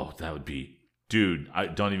my. Oh, that would be, dude. I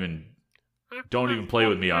don't even play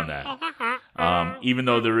with me on that. Even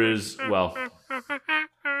though there is, well,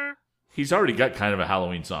 he's already got kind of a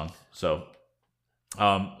Halloween song. So,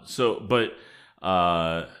 but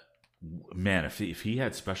man, if he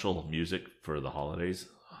had special music for the holidays,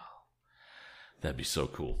 that'd be so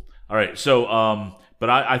cool. All right, so but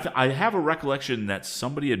I have a recollection that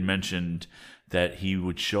somebody had mentioned that he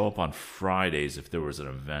would show up on Fridays if there was an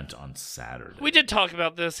event on Saturday. We did talk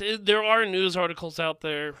about this. There are news articles out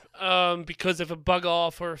there because if a bug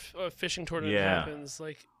off or a fishing tournament happens,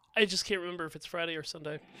 like I just can't remember if it's Friday or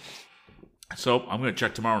Sunday. So I'm going to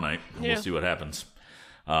check tomorrow night, and we'll see what happens.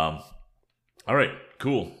 All right,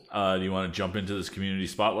 cool. Do you want to jump into this community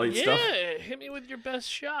spotlight stuff? Yeah, hit me with your best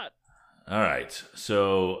shot. All right,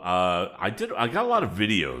 so I got a lot of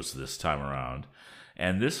videos this time around,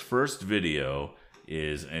 and this first video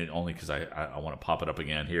is, and only because I want to pop it up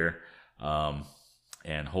again here,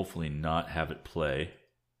 and hopefully not have it play,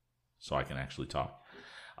 so I can actually talk.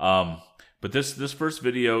 But this first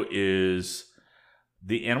video is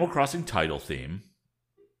the Animal Crossing title theme,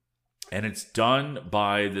 and it's done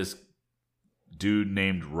by this dude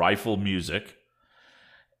named Rifle Music.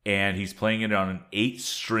 And he's playing it on an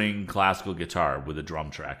 8-string classical guitar with a drum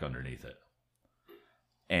track underneath it.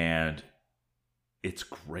 And it's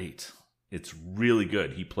great. It's really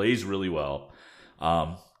good. He plays really well.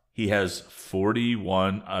 He has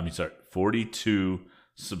 42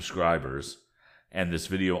 subscribers. And this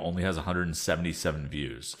video only has 177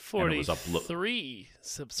 views. 43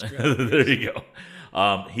 subscribers. There you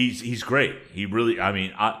go. He's great. He really,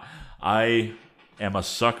 I am a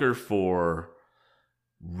sucker for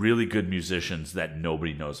really good musicians that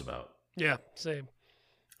nobody knows about. Yeah, same.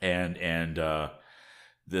 And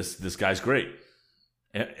this guy's great,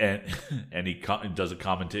 and he does a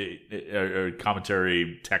commentary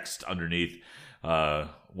text underneath.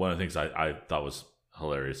 One of the things I thought was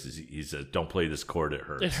hilarious is he says, "Don't play this chord; it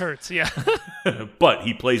hurts." It hurts, yeah. But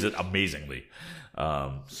he plays it amazingly.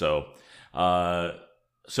 So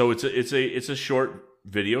it's a short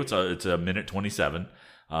video. It's a minute 27.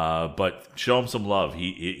 But show him some love.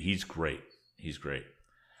 He's great. He's great.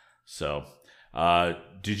 So,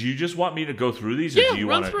 did you just want me to go through these? Or Yeah, do you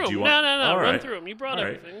run want through them. No, All run right. through them. You brought All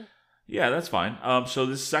right. everything. Yeah, that's fine. So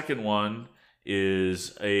this second one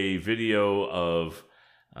is a video of,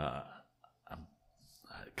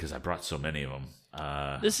 because I brought so many of them.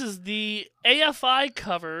 This is the AFI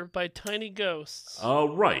cover by Tiny Ghosts.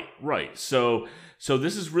 Oh, right. So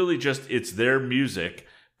this is really just, it's their music,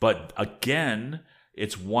 but again,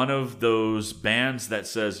 it's one of those bands that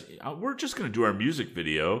says, we're just going to do our music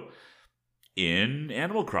video in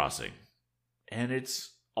Animal Crossing. And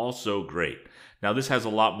it's also great. Now, this has a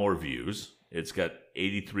lot more views. It's got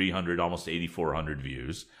 8,300, almost 8,400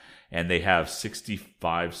 views. And they have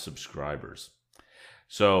 65 subscribers.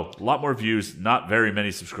 So, a lot more views, not very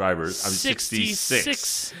many subscribers.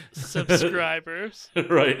 66 subscribers.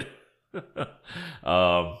 Right.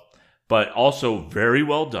 But also very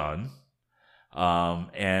well done.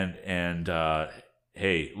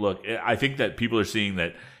 Hey, look, I think that people are seeing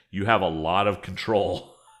that you have a lot of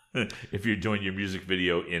control if you're doing your music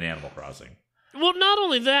video in Animal Crossing. Well, not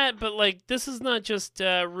only that, but like this is not just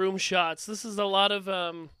room shots. This is a lot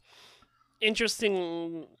of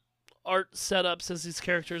interesting art setups as these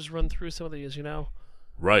characters run through some of these.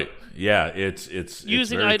 Right? Yeah, it's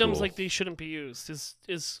using very items cool. like they shouldn't be used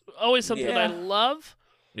is always something that I love.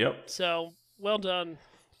 Yep. So well done.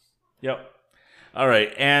 Yep. All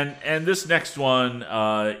right, and this next one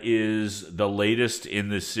is the latest in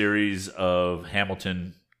this series of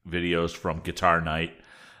Hamilton videos from Guitar Night.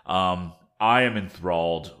 I am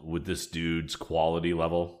enthralled with this dude's quality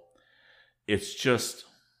level. It's just,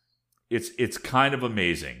 it's kind of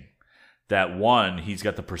amazing that one, he's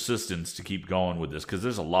got the persistence to keep going with this because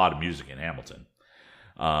there's a lot of music in Hamilton.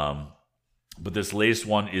 But this latest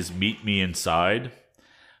one is Meet Me Inside,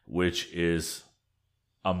 which is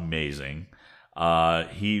amazing.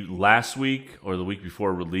 He last week or the week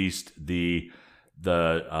before released the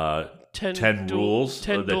 10 rules,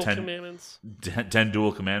 10 or the dual 10 commandments. 10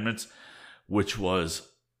 dual commandments, which was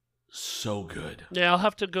so good. Yeah, I'll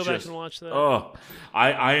have to go back and watch that. Oh,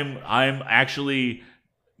 I'm actually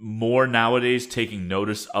more nowadays taking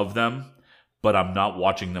notice of them, but I'm not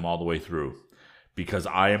watching them all the way through because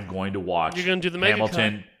I am going to watch. You're going to do the mega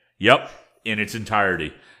Hamilton. cut. Yep, in its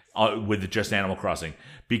entirety with just Animal Crossing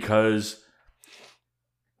because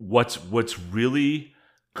what's really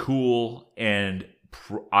cool and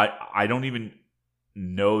I don't even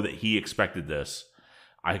know that he expected this.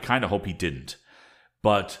 I kind of hope he didn't.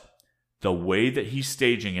 But the way that he's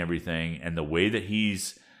staging everything and the way that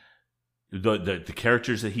he's the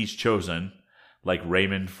characters that he's chosen, like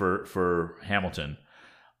Raymond for Hamilton,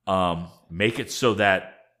 make it so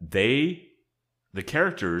that the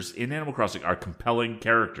characters in Animal Crossing are compelling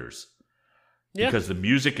characters. Yeah. Because the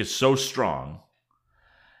music is so strong.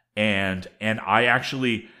 And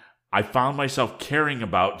I found myself caring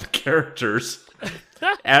about the characters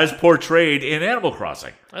as portrayed in Animal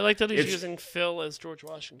Crossing. I like that he's using Phil as George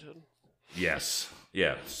Washington. Yes.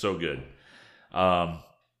 Yeah, so good. And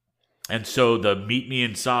so the Meet Me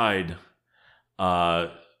Inside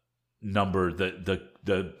number,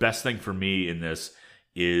 the best thing for me in this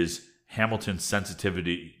is Hamilton's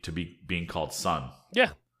sensitivity to being called son.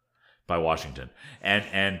 Yeah. By Washington.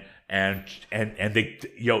 And they,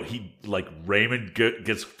 he, like, Raymond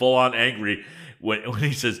gets full on angry when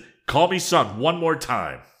he says, "Call me son one more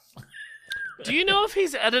time." Do you know if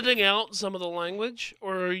he's editing out some of the language,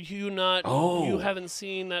 or are you not? Oh, you haven't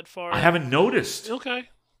seen that far. I haven't noticed. Okay.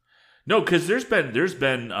 No, because there's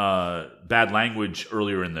been bad language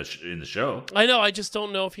earlier in the show. I know. I just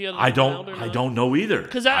don't know if he had. I don't know either.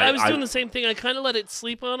 Because I was doing the same thing. I kind of let it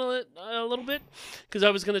sleep on it a little bit because I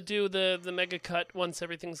was going to do the mega cut once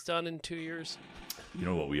everything's done in 2 years. You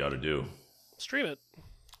know what we ought to do? Stream it.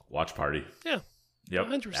 Watch party. Yeah. Yep.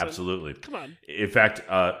 100%. Absolutely. Come on. In fact,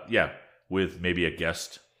 with maybe a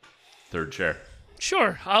guest third chair.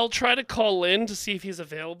 Sure, I'll try to call in to see if he's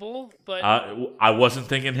available. But I wasn't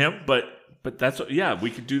thinking him, but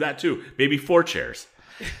we could do that too. Maybe 4 chairs.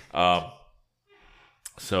 All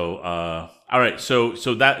right. So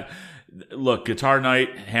that, look, Guitar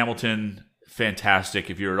Night, Hamilton,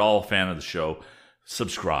 fantastic. If you're at all a fan of the show,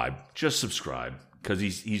 subscribe. Just subscribe because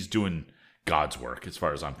he's doing God's work as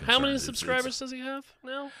far as I'm concerned. How many subscribers does he have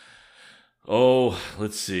now? Oh,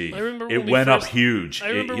 let's see. I remember it went up huge. I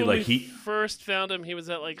remember when we first found him, he was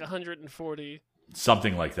at like 140.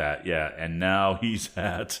 Something like that, yeah. And now he's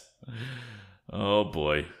at, oh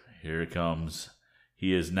boy, here it comes.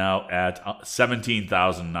 He is now at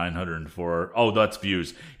 17,904. Oh, that's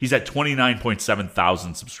views. He's at 29.7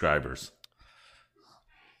 thousand subscribers.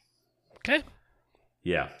 Okay.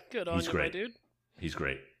 Yeah. Good on you, my dude. He's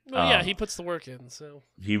great. Well, yeah, he puts the work in, so.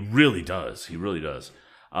 He really does. He really does.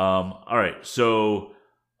 All right, so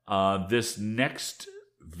this next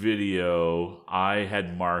video I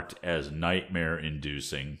had marked as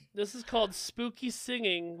nightmare-inducing. This is called Spooky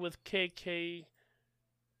Singing with KK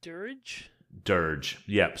Dirge? Dirge,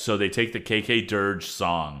 yep. So they take the KK Dirge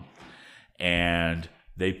song, and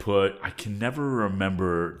they put, I can never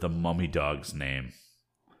remember the mummy dog's name.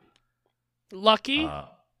 Lucky?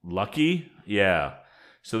 Lucky? Yeah.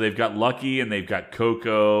 So they've got Lucky, and they've got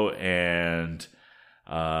Coco, and...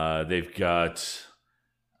 they've got,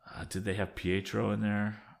 did they have Pietro in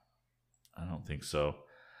there? I don't think so.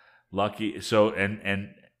 Lucky. So,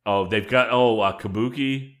 they've got,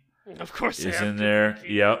 Kabuki. Of course is in there.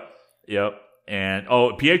 Yep. And,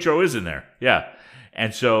 Pietro is in there. Yeah.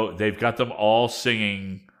 And so they've got them all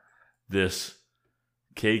singing this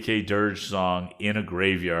KK Dirge song in a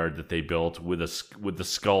graveyard that they built with the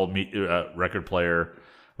Skull record player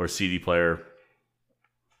or CD player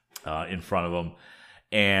in front of them.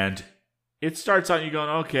 And it starts out, you going,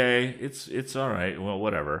 okay, it's all right, well,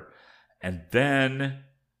 whatever. And then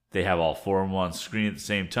they have all 4 of them on screen at the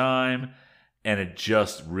same time, and it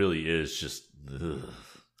just really is just, ugh.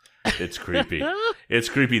 It's creepy. It's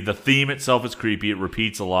creepy. The theme itself is creepy. It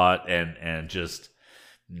repeats a lot, and just,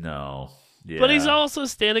 no. Yeah. But he's also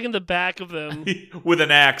standing in the back of them. With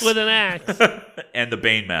an axe. And the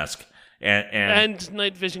Bane mask. And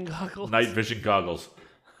night vision goggles.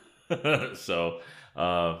 So...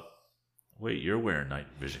 wait, you're wearing night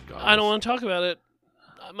vision goggles. I don't want to talk about it.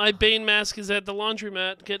 My Bane mask is at the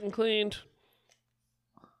laundromat getting cleaned.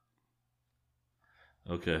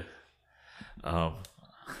 Okay. I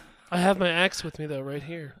have my axe with me, though, right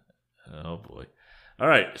here. Oh, boy. All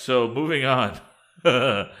right, so moving on.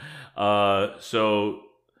 So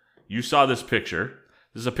you saw this picture.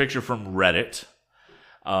 This is a picture from Reddit.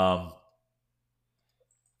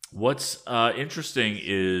 What's interesting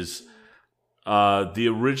is... the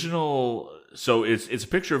original, so it's a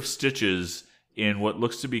picture of Stitches in what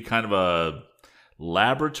looks to be kind of a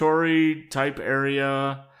laboratory type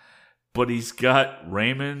area, but he's got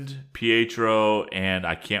Raymond, Pietro, and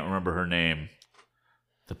I can't remember her name,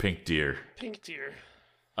 the pink deer. In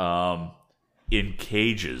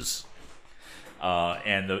cages.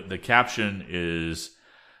 And the caption is,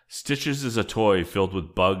 Stitches is a toy filled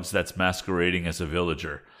with bugs that's masquerading as a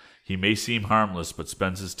villager. He may seem harmless, but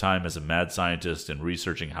spends his time as a mad scientist and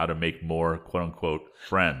researching how to make more quote-unquote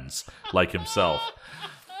friends like himself.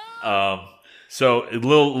 So a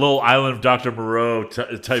little Island of Dr. Moreau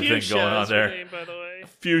type Fuchsia thing going on is her there. name, by the way.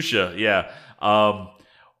 Fuchsia, yeah. I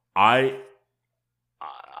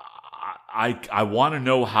want to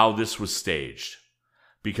know how this was staged,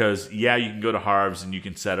 because you can go to Harv's and you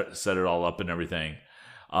can set it all up and everything.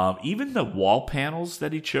 Even the wall panels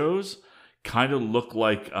that he chose kind of look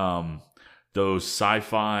like those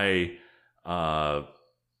sci-fi.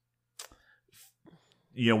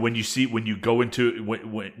 When you go into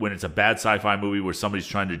when it's a bad sci-fi movie where somebody's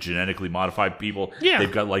trying to genetically modify people,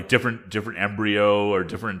 they've got like different embryo or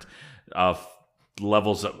different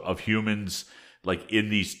levels of humans, like in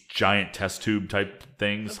these giant test tube type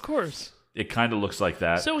things. Of course, it kind of looks like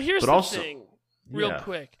that. So here's the thing, real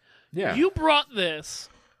quick. Yeah, you brought this,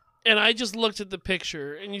 and I just looked at the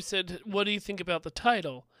picture, and you said, "What do you think about the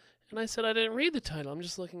title?" And I said, I didn't read the title. I'm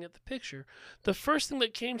just looking at the picture. The first thing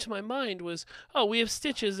that came to my mind was, we have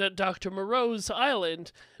Stitches at Dr. Moreau's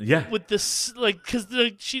Island. Yeah. With this, because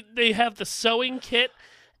they have the sewing kit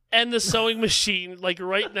and the sewing machine, like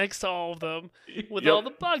right next to all of them, with all the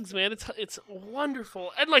bugs, man. It's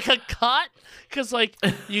wonderful. And like a cot, because like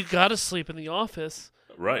you gotta sleep in the office.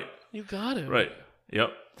 Right. You gotta. Right.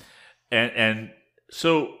 Yep. And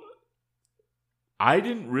so I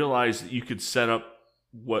didn't realize that you could set up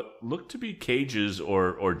what looked to be cages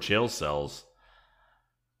or jail cells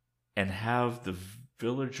and have the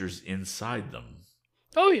villagers inside them.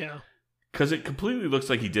 Oh, yeah. Because it completely looks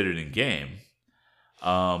like he did it in game.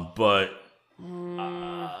 But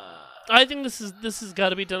I think this has got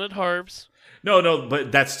to be done at Harv's. No,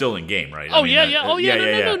 but that's still in game, right? Oh,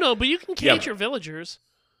 no. But you can cage your villagers.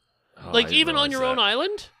 Even on your own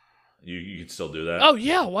island? You can still do that? Oh,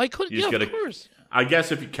 yeah. Why couldn't you? Of course. I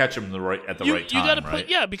guess if you catch them at the right time, you gotta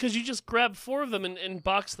right? because you just grab 4 of them and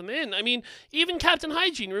box them in. I mean, even Captain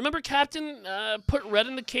Hygiene. Remember Captain put Red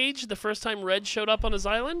in the cage the first time Red showed up on his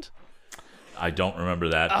island? I don't remember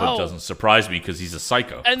that, but it doesn't surprise me because he's a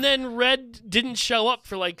psycho. And then Red didn't show up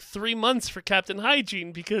for like 3 months for Captain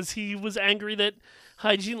Hygiene because he was angry that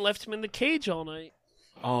Hygiene left him in the cage all night.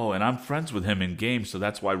 Oh, and I'm friends with him in game, so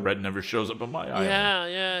that's why Red never shows up on my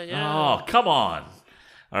island. Yeah. Oh, come on.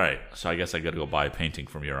 All right, so I guess I got to go buy a painting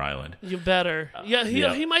from your island. You better.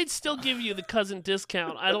 He might still give you the cousin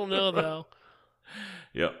discount. I don't know though.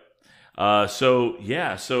 Yep. So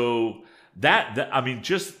that I mean,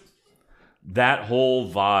 just that whole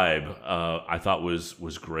vibe, I thought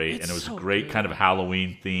was great, and it was a great kind of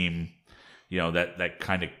Halloween theme. That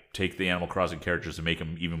kind of take the Animal Crossing characters and make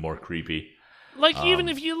them even more creepy. Like even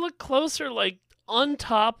if you look closer, like on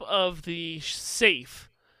top of the safe,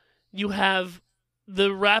 you have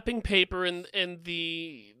the wrapping paper and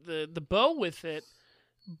the bow with it,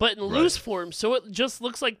 but in loose form, so it just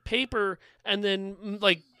looks like paper and then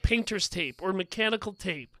like painter's tape or mechanical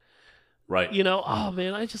tape. Right. Oh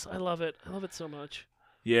man, I love it. I love it so much.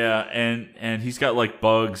 Yeah, and he's got like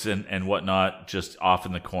bugs and whatnot just off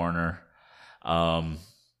in the corner, and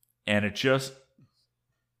it's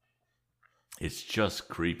just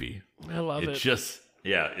creepy. I love it.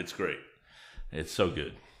 It's great. It's so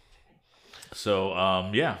good.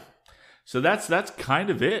 So so that's kind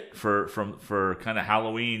of it for kind of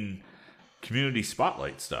Halloween community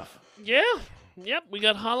spotlight stuff. Yeah, yep. We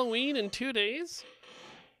got Halloween in 2 days,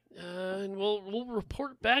 and we'll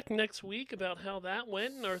report back next week about how that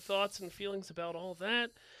went and our thoughts and feelings about all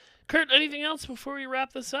that. Kurt, anything else before we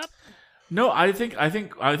wrap this up? No, I think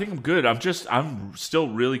I'm good. I'm still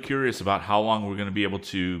really curious about how long we're going to be able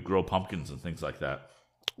to grow pumpkins and things like that.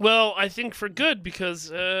 Well, I think for good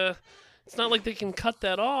because it's not like they can cut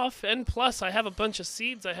that off, and plus I have a bunch of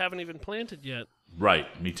seeds I haven't even planted yet. Right,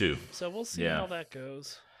 me too. So we'll see how that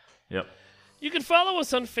goes. Yep. You can follow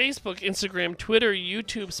us on Facebook, Instagram, Twitter,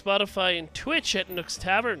 YouTube, Spotify, and Twitch at Nook's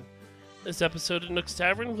Tavern. This episode of Nook's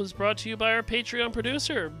Tavern was brought to you by our Patreon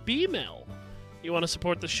producer, B-Mel. You want to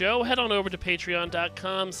support the show? Head on over to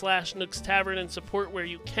patreon.com/Nook's Tavern and support where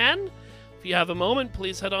you can. If you have a moment,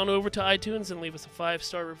 please head on over to iTunes and leave us a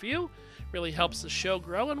 5-star review. Really helps the show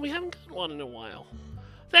grow, and we haven't got one in a while.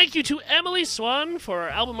 Thank you to Emily Swan for our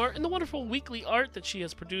album art and the wonderful weekly art that she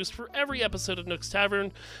has produced for every episode of Nook's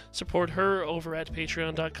Tavern. Support her over at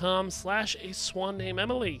patreon.com/A Swan Named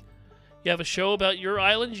Emily. You have a show about your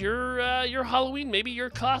island, your Halloween, maybe your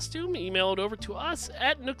costume, email it over to us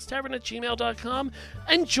at nookstavern@gmail.com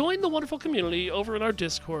and join the wonderful community over in our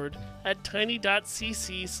Discord at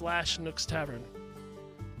tiny.cc/nookstavern.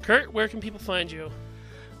 Kurt, where can people find you?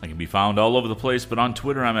 I can be found all over the place, but on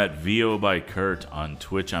Twitter I'm at VO by Kurt. On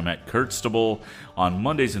Twitch I'm at Kurtstable. On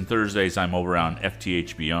Mondays and Thursdays I'm over on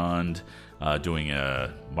FTH Beyond doing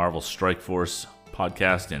a Marvel Strike Force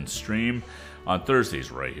podcast and stream. On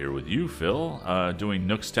Thursdays right here with you, Phil, doing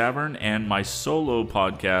Nook's Tavern. And my solo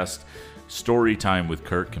podcast, Storytime with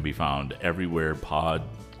Kurt, can be found everywhere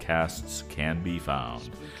podcasts can be found.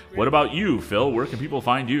 What about you, Phil? Where can people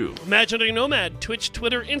find you? Imaginary Nomad, Twitch,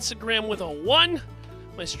 Twitter, Instagram with a 1.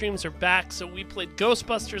 My streams are back, so we played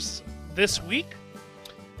Ghostbusters this week.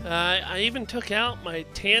 I even took out my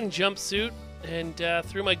tan jumpsuit and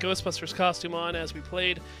threw my Ghostbusters costume on as we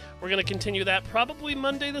played. We're going to continue that probably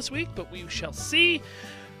Monday this week, but we shall see.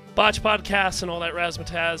 Botch Podcast and all that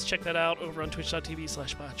razzmatazz. Check that out over on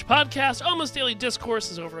twitch.tv/Botch Podcast. Almost Daily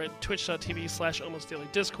Discourse is over at twitch.tv/Almost Daily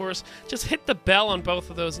Discourse. Just hit the bell on both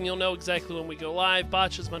of those and you'll know exactly when we go live.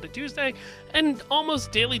 Botch is Monday, Tuesday, and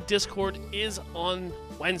Almost Daily Discord is on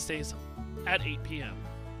Wednesdays at 8 p.m.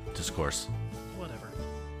 Discourse. Whatever.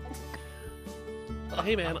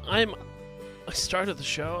 Hey man, I started the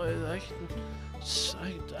show. I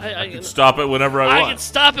can stop it whenever I want. I can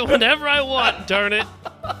stop it whenever I want, darn it.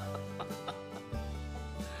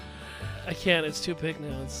 I can't, it's too big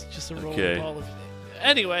now. It's just a rolling ball of...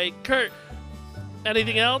 Anyway, Kurt,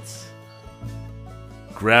 anything else?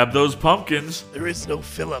 Grab those pumpkins. There is no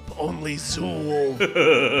Philip, only Zool.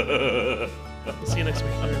 See you next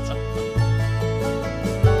week, nerds.